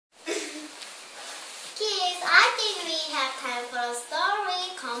have time for a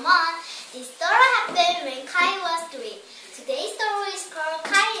story. Come on. This story happened when Kai was 3. Today's story is called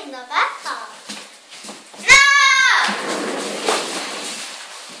Kai in the Bathtub. No!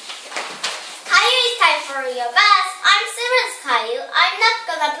 Caillou, it's time for your bath. I'm serious, Caillou. I'm not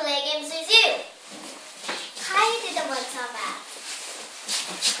gonna play games with you. Caillou didn't want a bath.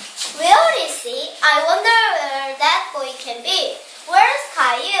 Where is he? I wonder where that boy can be. Where's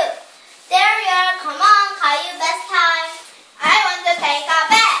Caillou? There you are. Come on, Caillou, bath time. I want to take a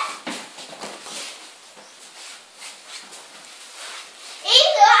bath.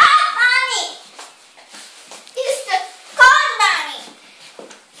 It's the hot bunny. It's the cold bunny.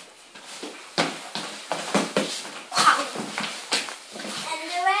 Wow. And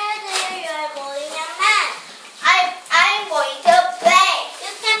where you are going, young man? I'm going to play.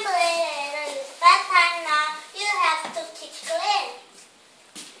 You can play later. It's bath time now. You have to keep clean.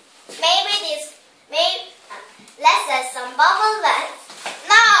 Let's add some bubble bath.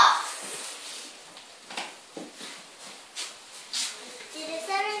 No! Did you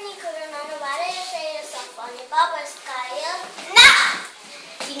suddenly couldn't know why did you say you're so funny bubbles, Caillou? No!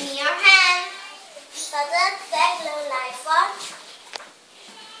 Give me your hand. Does that bag look like fun?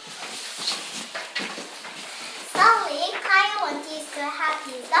 Suddenly, Caillou wanted to have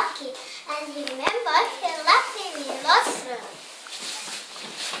his ducky, and he remembered he left him in Lost room.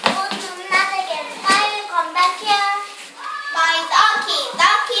 Oh, no, not again. Caillou, come back here. My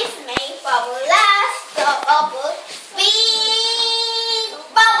duckies make bubble last. The bubble, big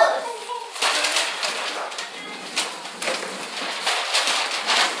bubble.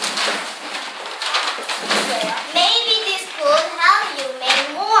 Maybe this could help you make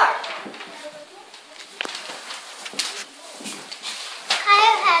more.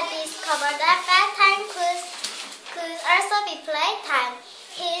 Caillou had discovered that bath time could also be playtime.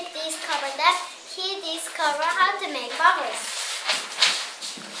 He discovered how to make bubbles.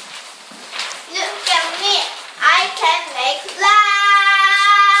 Look at me, I can make lots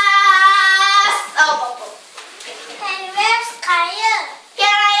of bubbles. Hey, where's Caillou? Here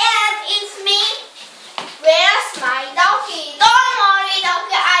I am, it's me. Where's my ducky? Don't worry,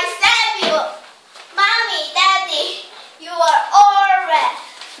 ducky, I saved you. Mommy, Daddy, you are all red.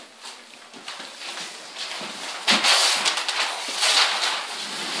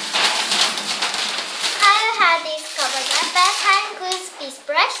 Discovered that bath time could be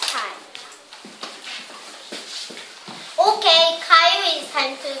splash time. Okay, Caillou, it's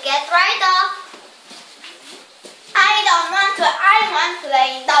time to get right off. I don't want to. I want to play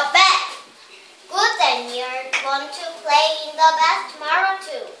in the bath. Good, then you're going to play in the bath tomorrow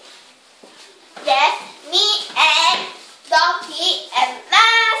too. Yes, me and Ducky and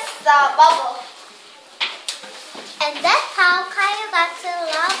lots of bubbles. And that's how Caillou got to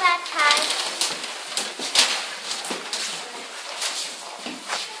love bath time.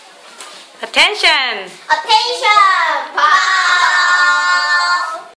 Attention! Attention!